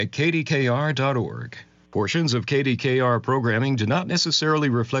at kdkr.org. Portions of KDKR programming do not necessarily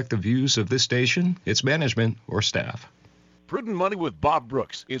reflect the views of this station, its management, or staff. Prudent Money with Bob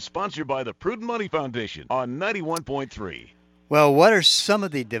Brooks is sponsored by the Prudent Money Foundation on 91.3. Well, what are some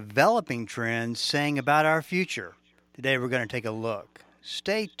of the developing trends saying about our future? Today we're going to take a look.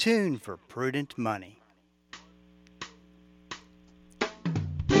 Stay tuned for Prudent Money.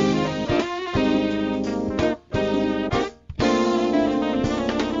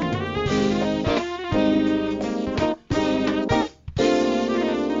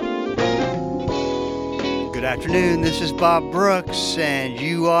 Good afternoon, this is Bob Brooks, and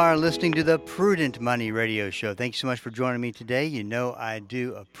you are listening to the Prudent Money Radio Show. Thank you so much for joining me today. You know I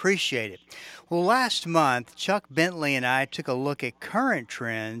do appreciate it. Well, last month, Chuck Bentley and I took a look at current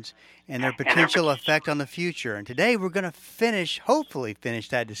trends and their potential effect on the future. And today we're going to hopefully finish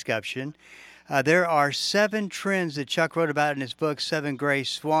that discussion. There are 7 trends that Chuck wrote about in his book, 7 Gray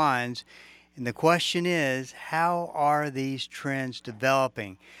Swans. And the question is, how are these trends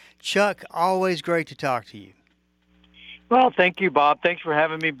developing? Chuck, always great to talk to you. Well, thank you, Bob. Thanks for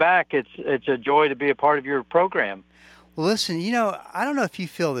having me back. It's a joy to be a part of your program. Well, listen, I don't know if you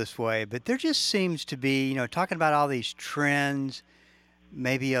feel this way, but there just seems to be, talking about all these trends,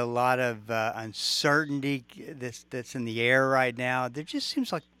 maybe a lot of uncertainty that's in the air right now. There just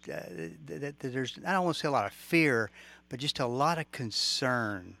seems like that there's, I don't want to say a lot of fear, but just a lot of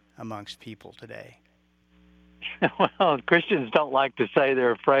concern amongst people today. Well, Christians don't like to say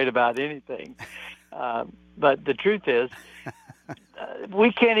they're afraid about anything. But the truth is,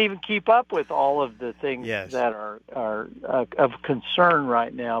 we can't even keep up with all of the things that are of concern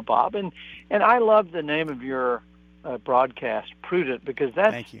right now, Bob. And I love the name of your broadcast, Prudent, because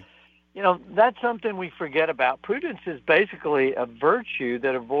Thank you. That's something we forget about. Prudence is basically a virtue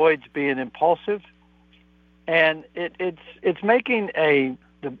that avoids being impulsive, and it's making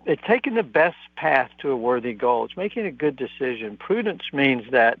it's taking the best path to a worthy goal. It's making a good decision. Prudence means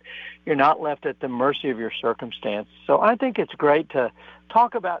that you're not left at the mercy of your circumstance. So I think it's great to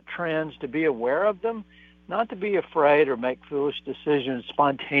talk about trends, to be aware of them, not to be afraid or make foolish decisions,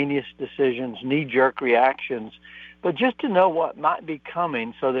 spontaneous decisions, knee-jerk reactions, but just to know what might be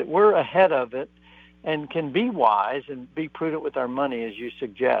coming so that we're ahead of it and can be wise and be prudent with our money, as you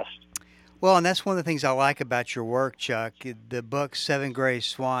suggest. Well, and that's one of the things I like about your work, Chuck. The book, 7 Gray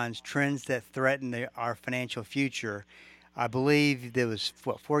Swans, Trends That Threaten Our Financial Future. I believe it was,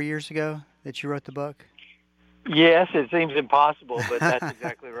 4 years ago that you wrote the book? Yes, it seems impossible, but that's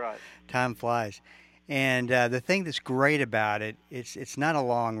exactly right. Time flies. And the thing that's great about it, it's not a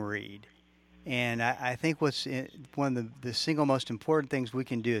long read. And I think what's one of the single most important things we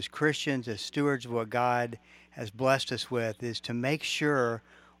can do as Christians, as stewards of what God has blessed us with, is to make sure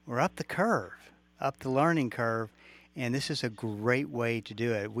we're up the learning curve, and this is a great way to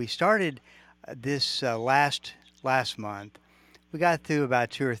do it. We started this last month. We got through about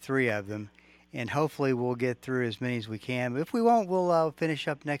 2 or 3 of them, and hopefully we'll get through as many as we can. But if we won't, we'll finish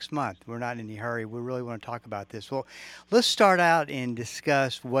up next month. We're not in any hurry. We really want to talk about this. Well, let's start out and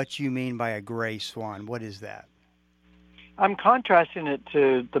discuss what you mean by a gray swan. What is that? I'm contrasting it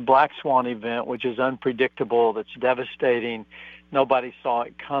to the black swan event, which is unpredictable, that's devastating. Nobody saw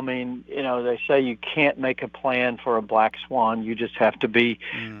it coming. They say you can't make a plan for a black swan. You just have to be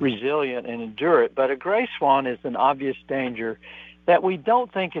resilient and endure it. But a gray swan is an obvious danger that we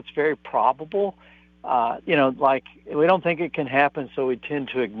don't think it's very probable. Like we don't think it can happen, so we tend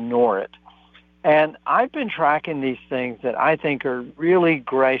to ignore it. And I've been tracking these things that I think are really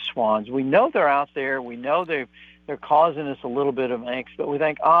gray swans. We know they're out there. We know they're causing us a little bit of angst, but we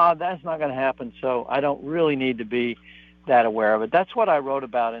think, that's not going to happen, so I don't really need to be that aware of it. That's what I wrote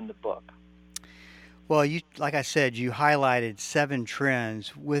about in the book. Well, like I said, you highlighted 7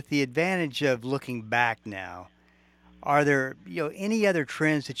 trends. With the advantage of looking back now, are there any other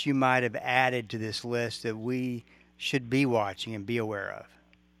trends that you might have added to this list that we should be watching and be aware of?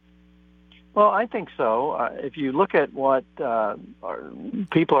 Well, I think so. If you look at what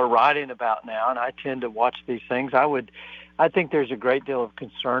people are writing about now, and I tend to watch these things, I think there's a great deal of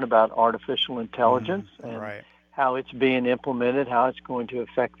concern about artificial intelligence and how it's being implemented, how it's going to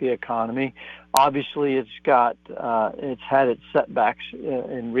affect the economy. Obviously, it's had its setbacks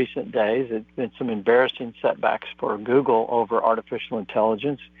in recent days. It's been some embarrassing setbacks for Google over artificial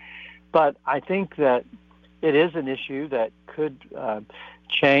intelligence. But I think that it is an issue that could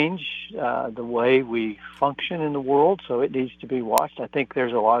change the way we function in the world, so it needs to be watched. I think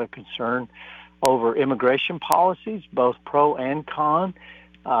there's a lot of concern over immigration policies, both pro and con,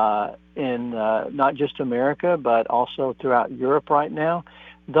 in not just America, but also throughout Europe right now.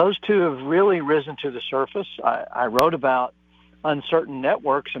 Those two have really risen to the surface. I wrote about uncertain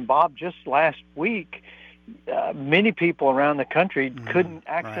networks. And Bob, just last week, many people around the country couldn't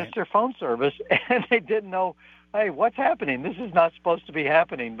access their phone service, and they didn't know, hey, what's happening? This is not supposed to be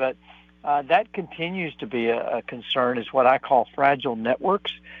happening. But that continues to be a concern, is what I call fragile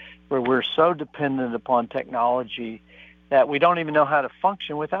networks, where we're so dependent upon technology that we don't even know how to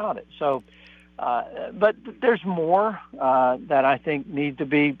function without it. So, but there's more that I think need to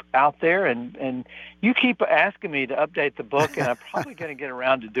be out there, and you keep asking me to update the book, and I'm probably going to get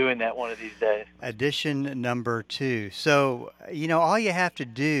around to doing that one of these days. Edition number 2. So, all you have to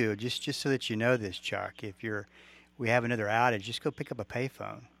do, just so that you know this, Chuck, if we have another outage, just go pick up a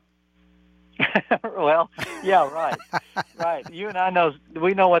payphone. Well, yeah, right. Right. You and I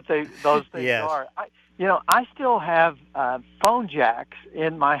we know what those things are. I still have phone jacks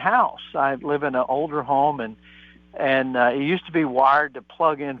in my house. I live in an older home, and it used to be wired to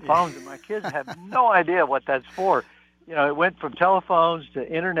plug in phones, and my kids have no idea what that's for. It went from telephones to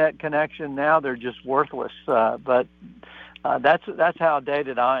internet connection. Now they're just worthless. But that's how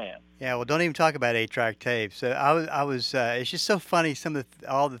dated I am. Yeah, well, don't even talk about 8-track tapes. So I was. It's just so funny, some of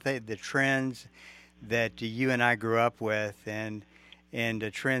all the trends that you and I grew up with, and the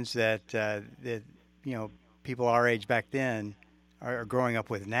trends that people our age back then are growing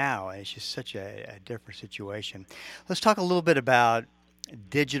up with now. It's just such a different situation. Let's talk a little bit about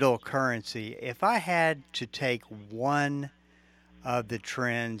digital currency. If I had to take one of the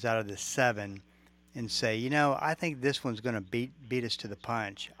trends out of the 7 and say, I think this one's going to beat us to the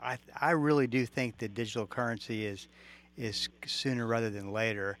punch. I really do think that digital currency is sooner rather than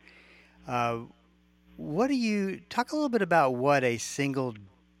later. What do you talk a little bit about what a single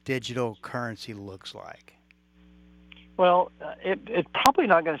digital currency looks like? Well, it's probably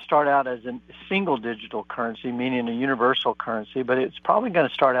not going to start out as a single digital currency, meaning a universal currency, but it's probably going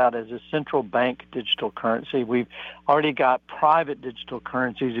to start out as a central bank digital currency. We've already got private digital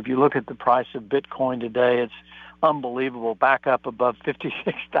currencies. If you look at the price of Bitcoin today, it's unbelievable, back up above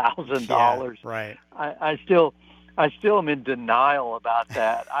 $56,000. Yeah, right. I still am in denial about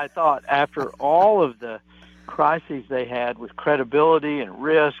that. I thought after all of the crises they had with credibility and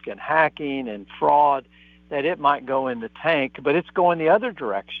risk and hacking and fraud, that it might go in the tank, but it's going the other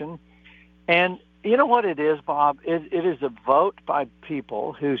direction. And you know what it is, Bob? It is a vote by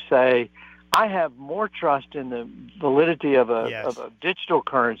people who say, I have more trust in the validity of a digital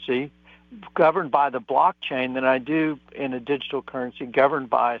currency governed by the blockchain than I do in a digital currency governed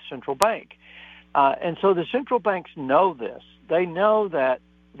by a central bank. And so the central banks know this. They know that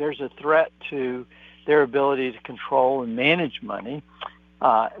there's a threat to their ability to control and manage money,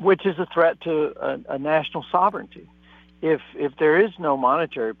 which is a threat to a national sovereignty. If there is no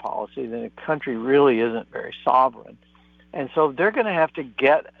monetary policy, then a country really isn't very sovereign. And so they're going to have to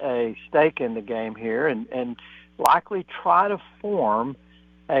get a stake in the game here and likely try to form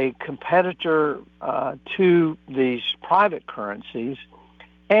a competitor to these private currencies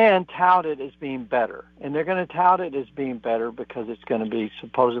and tout it as being better. And they're going to tout it as being better because it's going to be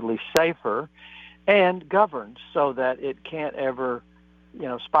supposedly safer and governed so that it can't ever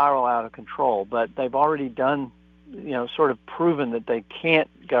spiral out of control. But they've already done, sort of proven that they can't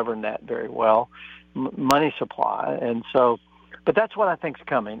govern that very well, money supply. And so, but that's what I think is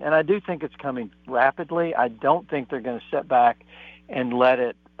coming. And I do think it's coming rapidly. I don't think they're going to sit back and let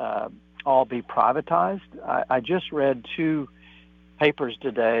it all be privatized. I just read 2 papers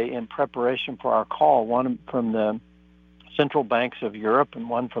today in preparation for our call, one from the central banks of Europe and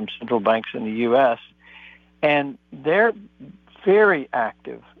one from central banks in the U.S., and they're very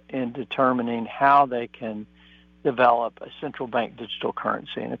active in determining how they can develop a central bank digital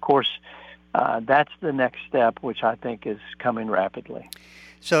currency. And of course, that's the next step, which I think is coming rapidly.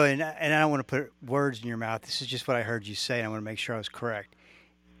 So, and I don't want to put words in your mouth. This is just what I heard you say, and I want to make sure I was correct.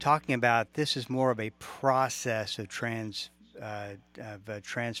 Talking about this is more of a process of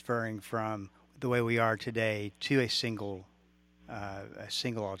transferring from the way we are today to a single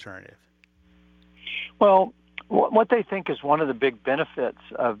alternative. Well, what they think is one of the big benefits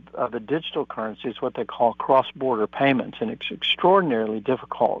of a digital currency is what they call cross-border payments, and it's extraordinarily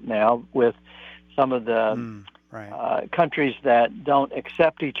difficult now with some of the countries that don't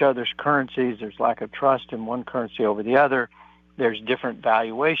accept each other's currencies. There's lack of trust in one currency over the other. There's different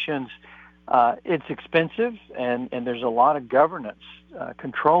valuations. It's expensive, and there's a lot of governance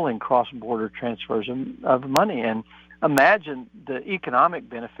controlling cross-border transfers of money. And imagine the economic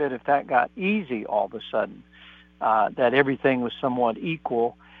benefit if that got easy all of a sudden, that everything was somewhat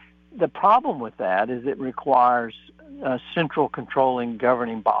equal. The problem with that is it requires a central controlling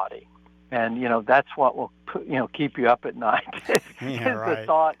governing body. And, that's what will keep you up at night. Yeah, right. The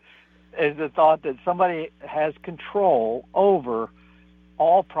thought is the thought that somebody has control over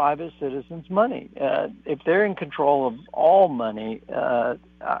all private citizens' money. If they're in control of all money,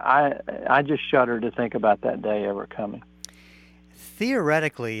 I just shudder to think about that day ever coming.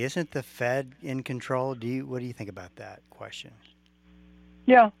 Theoretically, isn't the Fed in control? What do you think about that question?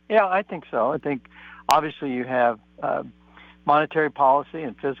 Yeah, I think so. I think obviously you have monetary policy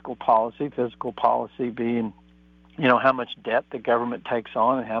and fiscal policy. Fiscal policy being, how much debt the government takes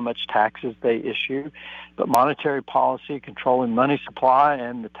on and how much taxes they issue. But monetary policy, controlling money supply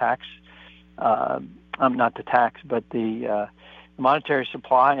and the tax, not the tax, but the monetary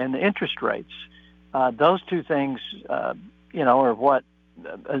supply and the interest rates. Those two things, are what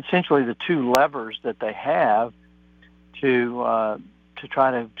essentially the two levers that they have to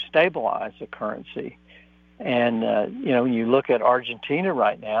try to stabilize the currency. And, when you look at Argentina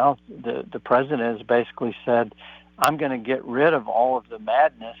right now, the president has basically said, I'm going to get rid of all of the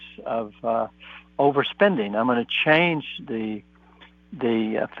madness of overspending. I'm going to change the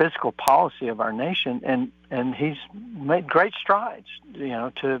fiscal policy of our nation, and he's made great strides,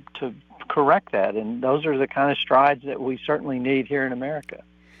 to correct that. And those are the kind of strides that we certainly need here in America.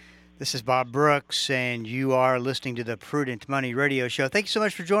 This is Bob Brooks, and you are listening to the Prudent Money Radio Show. Thank you so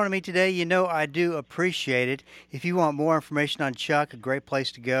much for joining me today. I do appreciate it. If you want more information on Chuck, a great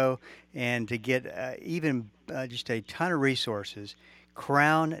place to go, and to get just a ton of resources,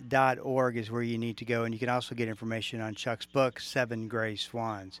 crown.org is where you need to go. And you can also get information on Chuck's book, 7 Gray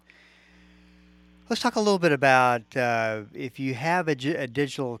Swans. Let's talk a little bit about if you have a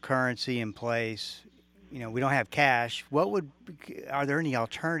digital currency in place. We don't have cash. Are there any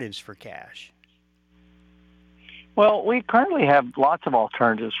alternatives for cash? Well, we currently have lots of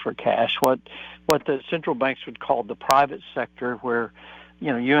alternatives for cash. What the central banks would call the private sector, where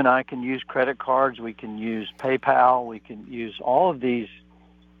you and I can use credit cards, we can use PayPal, we can use all of these.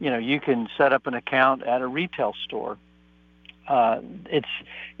 You can set up an account at a retail store.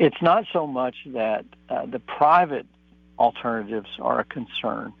 It's not so much that the private alternatives are a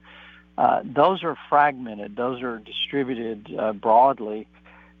concern. Those are fragmented. Those are distributed broadly.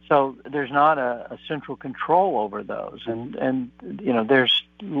 So there's not a central control over those. And there's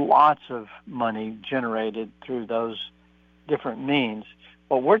lots of money generated through those different means.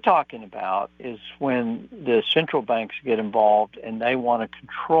 What we're talking about is when the central banks get involved and they want to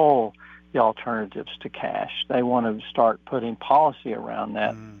control the alternatives to cash. They want to start putting policy around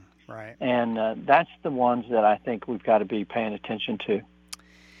that. Right. And that's the ones that I think we've got to be paying attention to.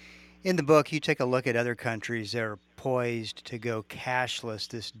 In the book, you take a look at other countries that are poised to go cashless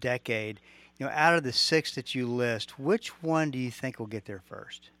this decade. Out of the 6 that you list, which one do you think will get there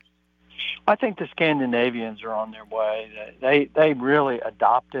first? I think the Scandinavians are on their way. They really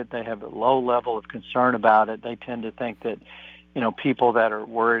adopt it. They have a low level of concern about it. They tend to think that, people that are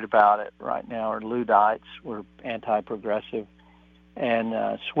worried about it right now are Luddites. We're anti-progressive.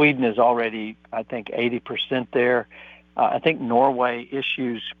 And Sweden is already, I think, 80% there. I think Norway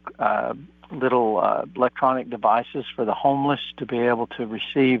issues little electronic devices for the homeless to be able to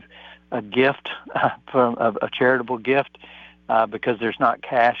receive a gift, from a charitable gift, because there's not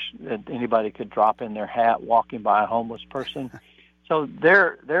cash that anybody could drop in their hat walking by a homeless person. So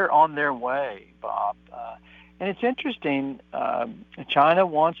they're on their way, Bob. And it's interesting. China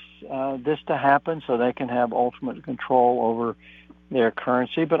wants this to happen so they can have ultimate control over their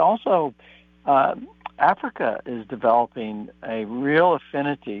currency, but also Africa is developing a real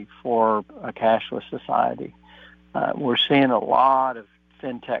affinity for a cashless society. We're seeing a lot of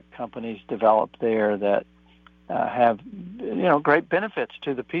fintech companies develop there that have, great benefits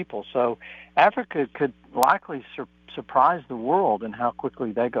to the people. So Africa could likely surprise the world in how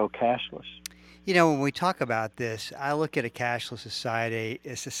quickly they go cashless. When we talk about this, I look at a cashless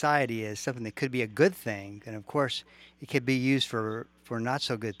society as something that could be a good thing. And of course, it could be used for not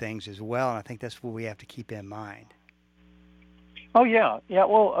so good things as well. And I think that's what we have to keep in mind. Oh, yeah. Yeah.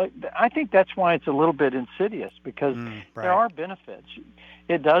 Well, I think that's why it's a little bit insidious, because Right. there are benefits.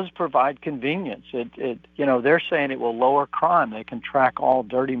 It does provide convenience. They're saying it will lower crime. They can track all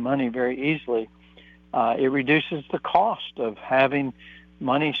dirty money very easily. It reduces the cost of having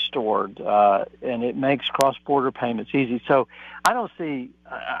money stored, and it makes cross-border payments easy. So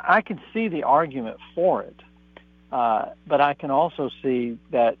I can see the argument for it, but I can also see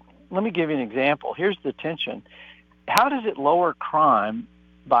that. Let me give you an example. Here's the tension. How does it lower crime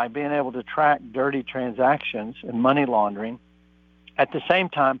by being able to track dirty transactions and money laundering, at the same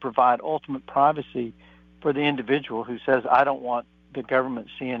time provide ultimate privacy for the individual who says, I don't want the government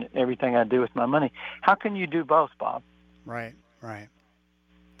seeing everything I do with my money? How can you do both, Bob? Right.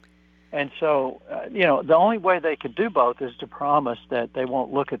 And so, the only way they could do both is to promise that they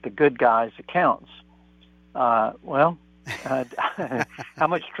won't look at the good guys' accounts. How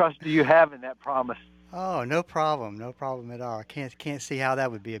much trust do you have in that promise? Oh, no problem at all. I can't see how that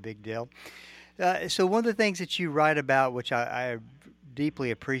would be a big deal. So one of the things that you write about, which I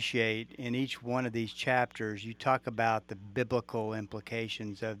deeply appreciate, in each one of these chapters, you talk about the biblical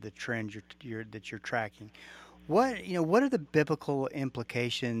implications of the trends that you're tracking. What are the biblical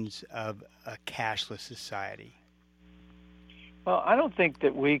implications of a cashless society? Well, I don't think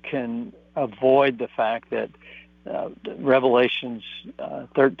that we can avoid the fact that Revelation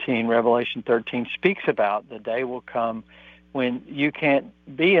 13 speaks about the day will come when you can't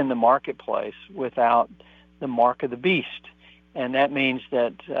be in the marketplace without the mark of the beast. And that means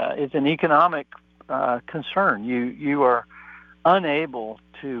that it's an economic concern. You are unable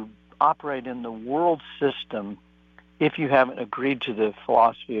to operate in the world system if you haven't agreed to the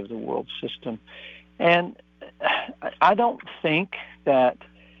philosophy of the world system. And I don't think that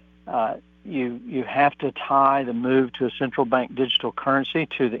you have to tie the move to a central bank digital currency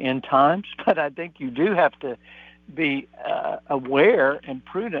to the end times, but I think you do have to be aware and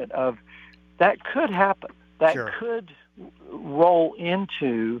prudent of that could happen. That Sure. could roll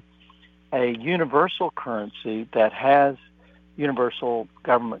into a universal currency that has universal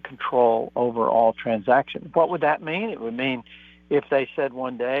government control over all transactions. What would that mean? It would mean if they said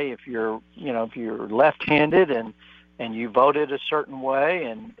one day, if you're left-handed and you voted a certain way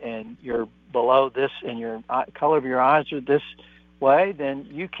and you're below this and your color of your eyes are this way, then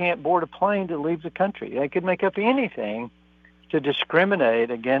you can't board a plane to leave the country. They could make up anything to discriminate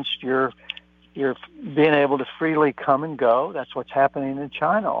against your being able to freely come and go. That's what's happening in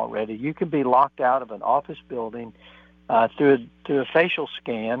China already. You can be locked out of an office building through a facial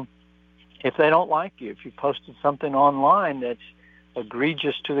scan if they don't like you. If you posted something online that's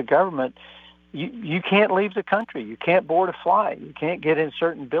egregious to the government, you can't leave the country. You can't board a flight. You can't get in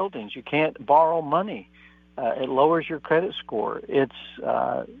certain buildings. You can't borrow money. It lowers your credit score. It's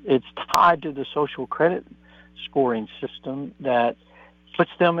tied to the social credit scoring system that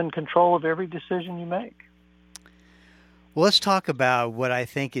puts them in control of every decision you make. Well, let's talk about what I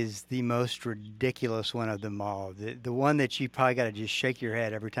think is the most ridiculous one of them all. The one that you probably got to just shake your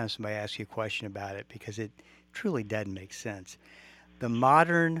head every time somebody asks you a question about it, because it truly doesn't make sense. The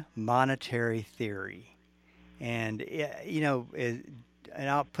modern monetary theory. And, and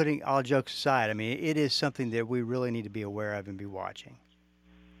putting all jokes aside, I mean, it is something that we really need to be aware of and be watching.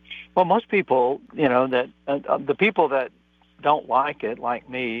 Well, most people, that the people that don't like it, like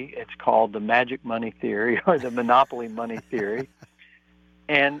me, it's called the magic money theory or the monopoly money theory.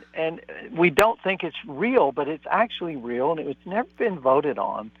 And we don't think it's real, but it's actually real, and it's never been voted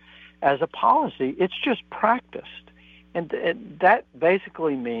on as a policy. It's just practiced. And that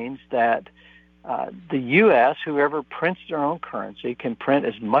basically means that the U.S., whoever prints their own currency, can print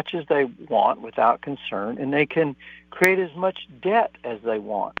as much as they want without concern, and they can create as much debt as they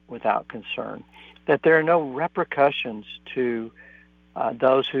want without concern. That there are no repercussions to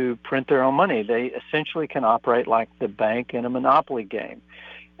those who print their own money. They essentially can operate like the bank in a monopoly game.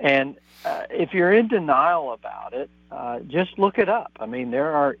 And if you're in denial about it, just look it up. I mean,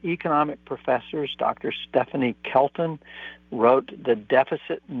 there are economic professors. Dr. Stephanie Kelton wrote The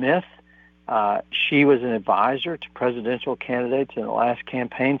Deficit Myth. She was an advisor to presidential candidates in the last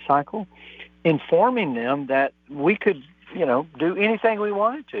campaign cycle, informing them that we could, do anything we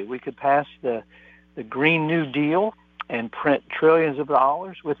wanted to. We could pass the Green New Deal and print trillions of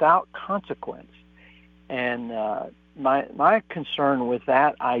dollars without consequence. And my concern with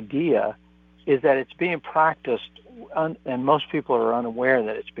that idea is that it's being practiced, and most people are unaware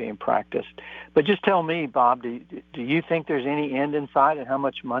that it's being practiced. But just tell me, Bob, do you think there's any end in sight in how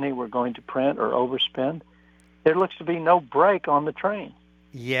much money we're going to print or overspend? There looks to be no break on the train.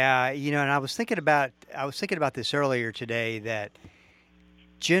 Yeah, and I was thinking about this earlier today, that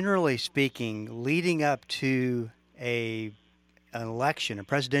generally speaking, leading up to an election, a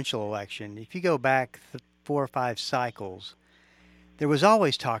presidential election, if you go back 4 or 5 cycles, there was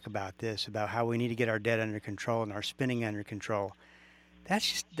always talk about this, about how we need to get our debt under control and our spending under control.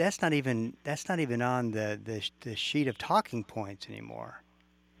 That's not even on the sheet of talking points anymore.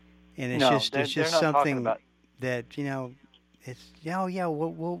 And it's just something that it's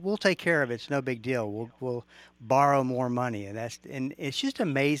we'll take care of it. It's no big deal. We'll borrow more money, and it's just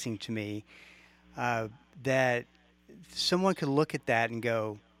amazing to me that someone could look at that and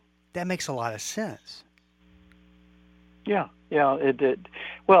go, that makes a lot of sense. Yeah, it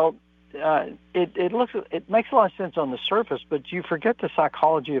well, it makes a lot of sense on the surface, but you forget the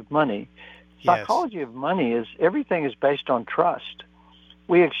psychology of money. Yes. Psychology of money is everything is based on trust.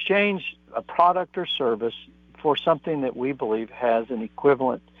 we exchange a product or service for something that we believe has an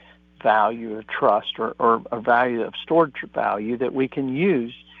equivalent value of trust or a value of stored value that we can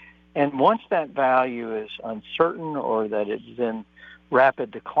use. And once that value is uncertain or that it's in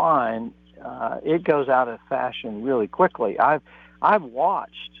rapid decline, it goes out of fashion really quickly. I've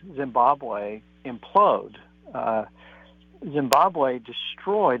watched Zimbabwe implode. Zimbabwe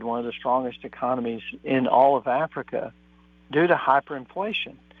destroyed one of the strongest economies in all of Africa due to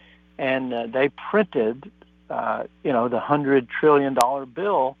hyperinflation. And they printed, the $100 trillion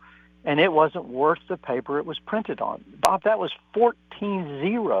bill, and it wasn't worth the paper it was printed on. Bob, that was 14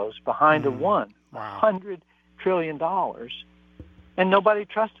 zeros behind a one. Wow. $100 trillion. And nobody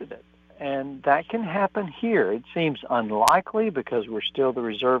trusted it. And that can happen here. It seems unlikely because we're still the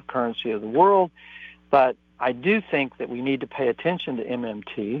reserve currency of the world, but I do think that we need to pay attention to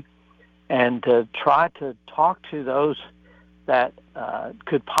MMT and to try to talk to those that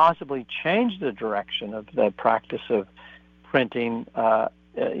could possibly change the direction of the practice of printing,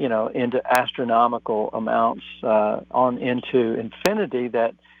 into astronomical amounts into infinity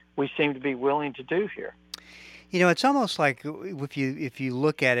that we seem to be willing to do here. It's almost like if you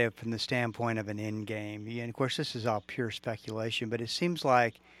look at it from the standpoint of an end game, and of course this is all pure speculation, but it seems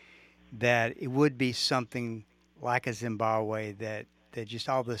like that it would be something like a Zimbabwe that just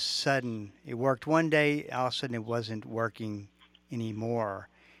all of a sudden it worked one day, all of a sudden it wasn't working anymore,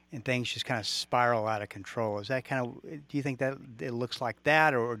 and things just kind of spiral out of control. Is that kind of, do you think that it looks like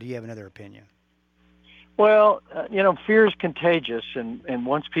that, or do you have another opinion? Well, fear is contagious, and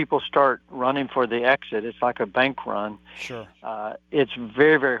once people start running for the exit, it's like a bank run. Sure. It's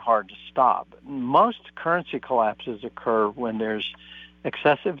very, very hard to stop. Most currency collapses occur when there's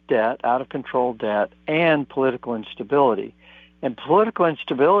excessive debt, out-of-control debt, and political instability. And political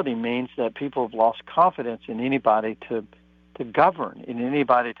instability means that people have lost confidence in anybody to govern, in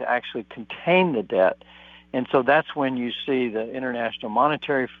anybody to actually contain the debt. And so that's when you see the International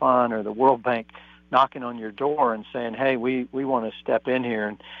Monetary Fund or the World Bank knocking on your door and saying, hey, we want to step in here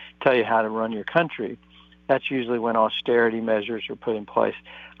and tell you how to run your country. That's usually when austerity measures are put in place.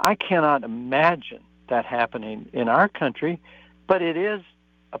 I cannot imagine that happening in our country, but it is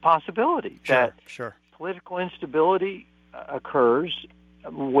a possibility that political instability occurs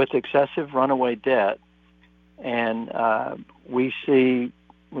with excessive runaway debt, and we see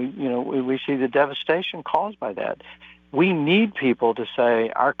the devastation caused by that. We need people to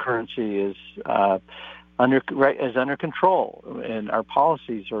say our currency is under control, and our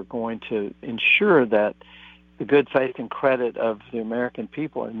policies are going to ensure that the good faith and credit of the American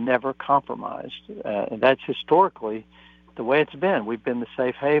people are never compromised. And that's historically the way it's been. We've been the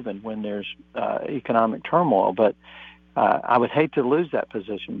safe haven when there's economic turmoil, but I would hate to lose that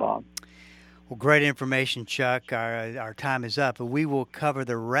position, Bob. Well, great information, Chuck. Our time is up, but we will cover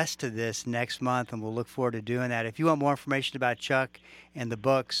the rest of this next month, and we'll look forward to doing that. If you want more information about Chuck and the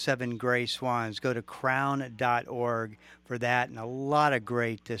book, 7 Gray Swans, go to crown.org for that and a lot of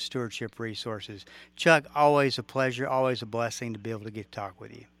great stewardship resources. Chuck, always a pleasure, always a blessing to be able to get to talk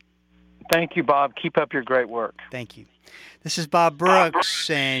with you. Thank you, Bob. Keep up your great work. Thank you. This is Bob Brooks,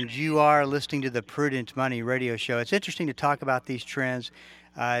 and you are listening to the Prudent Money Radio Show. It's interesting to talk about these trends,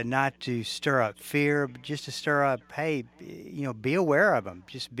 not to stir up fear, but just to stir up, hey, be aware of them.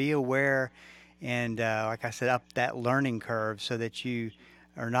 Just be aware and, like I said, up that learning curve so that you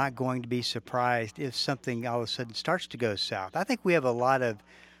are not going to be surprised if something all of a sudden starts to go south. I think we have a lot of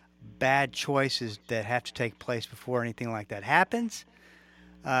bad choices that have to take place before anything like that happens.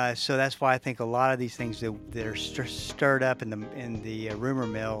 So that's why I think a lot of these things that are stirred up in the rumor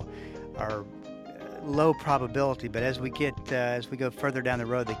mill are low probability. But as we go further down the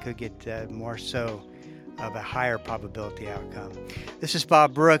road, they could get more so of a higher probability outcome. This is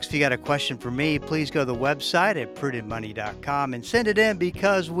Bob Brooks. If you got a question for me, please go to the website at prudentmoney.com and send it in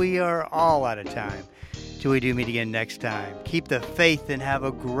because we are all out of time. Till we do meet again next time. Keep the faith and have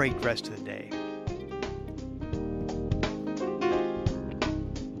a great rest of the day.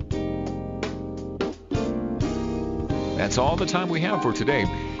 That's all the time we have for today.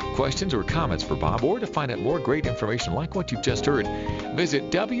 Questions or comments for Bob, or to find out more great information like what you've just heard, visit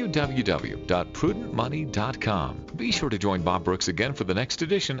www.prudentmoney.com. Be sure to join Bob Brooks again for the next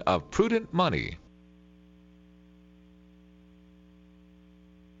edition of Prudent Money.